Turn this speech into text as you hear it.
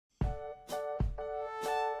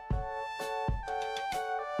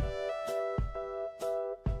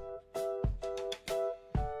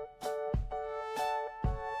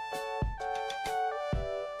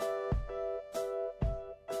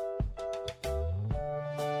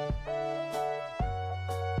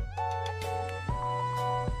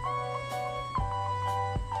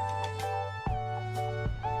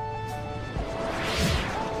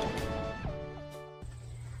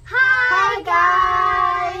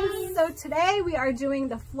today we are doing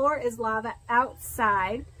the floor is lava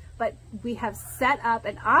outside, but we have set up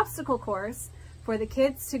an obstacle course for the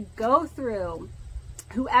kids to go through.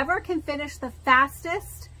 Whoever can finish the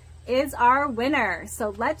fastest is our winner.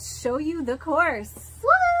 So let's show you the course.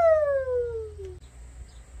 Woo!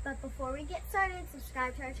 But before we get started,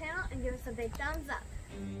 subscribe to our channel and give us a big thumbs up.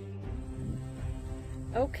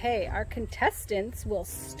 Okay, our contestants will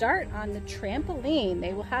start on the trampoline.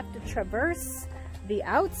 They will have to traverse the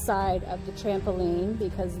outside of the trampoline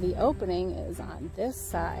because the opening is on this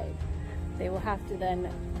side. They will have to then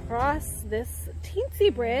cross this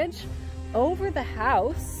teensy bridge over the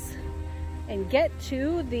house and get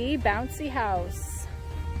to the bouncy house.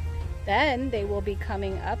 Then they will be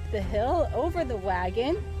coming up the hill over the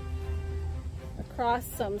wagon, across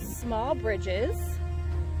some small bridges,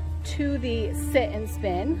 to the sit and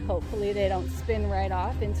spin. Hopefully they don't spin right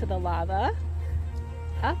off into the lava.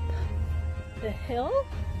 Up the hill,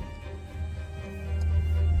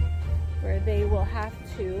 where they will have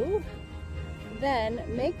to then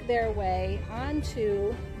make their way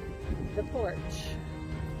onto the porch.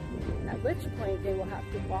 At which point they will have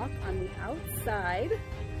to walk on the outside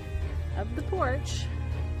of the porch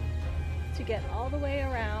to get all the way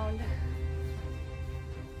around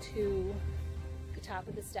to top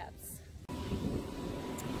of the steps.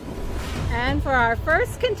 And for our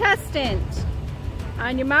first contestant,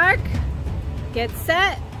 on your mark, get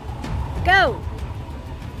set, go!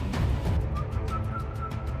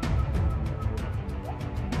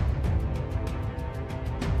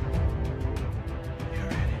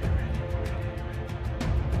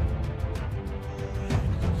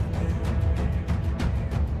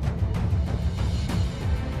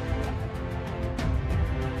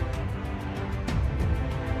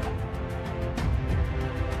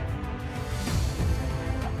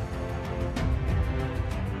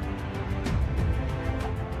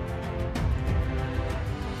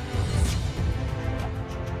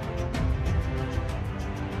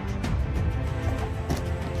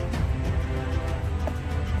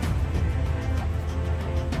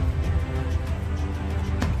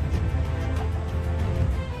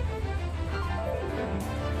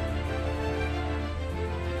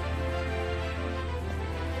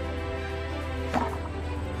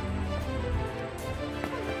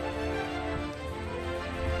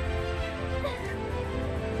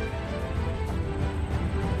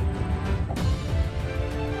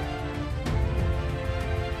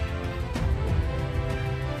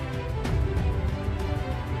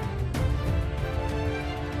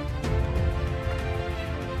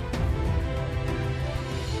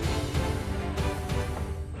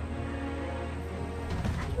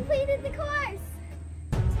 Completed the course.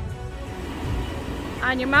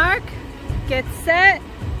 On your mark, get set,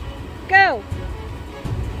 go!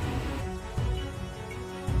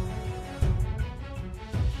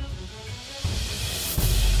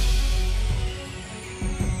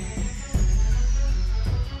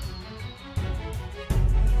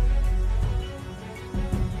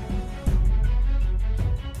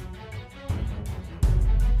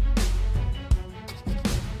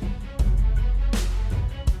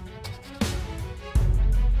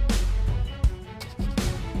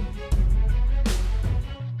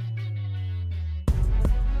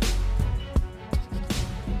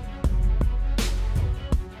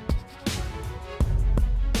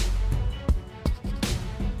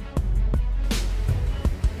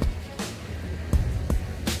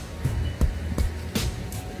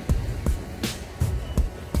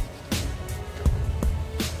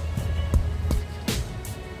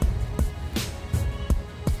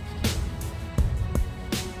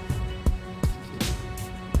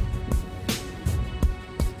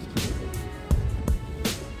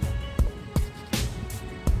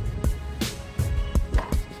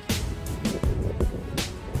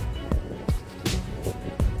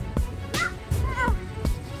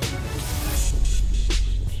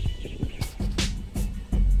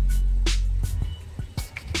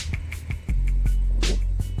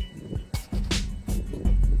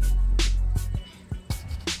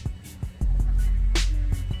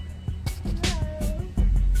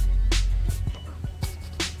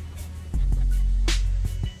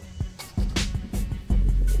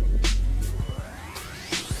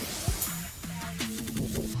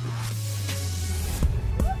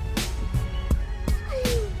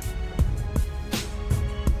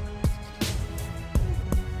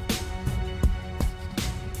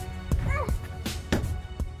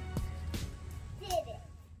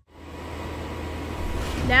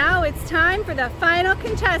 Now it's time for the final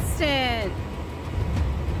contestant.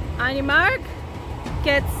 On your mark,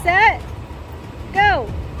 get set, go!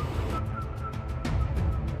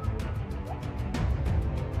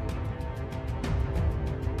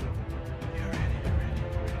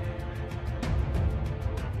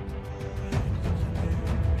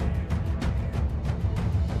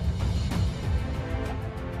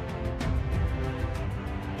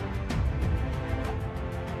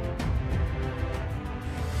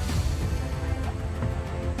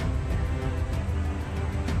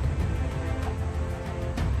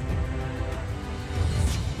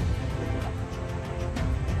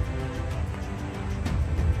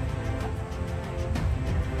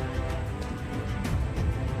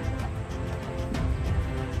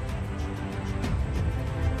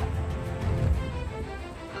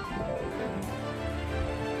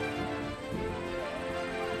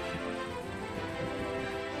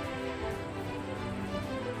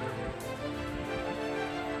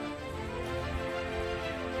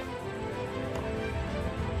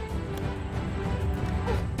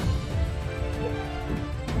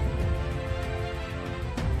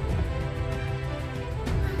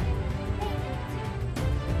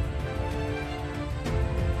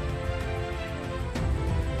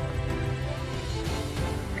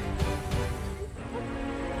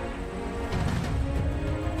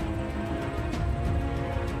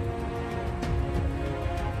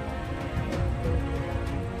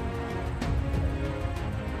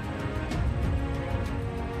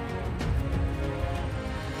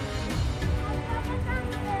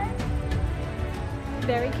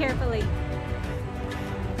 very carefully.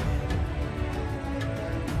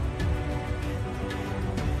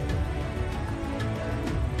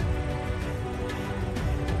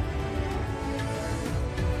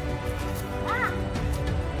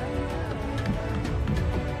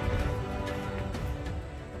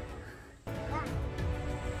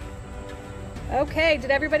 Okay, did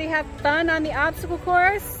everybody have fun on the obstacle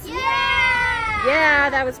course? Yeah! Yeah,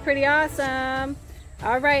 that was pretty awesome.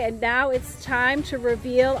 All right, and now it's time to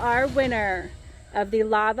reveal our winner of the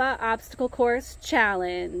Lava Obstacle Course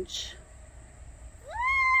Challenge.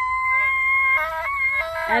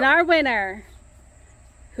 And our winner,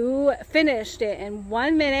 who finished it in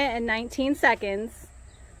 1 minute and 19 seconds,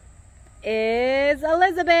 is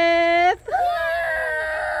Elizabeth.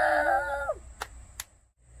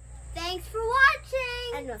 Thanks for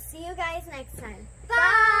watching, and we'll see you guys next time.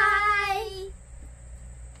 Bye!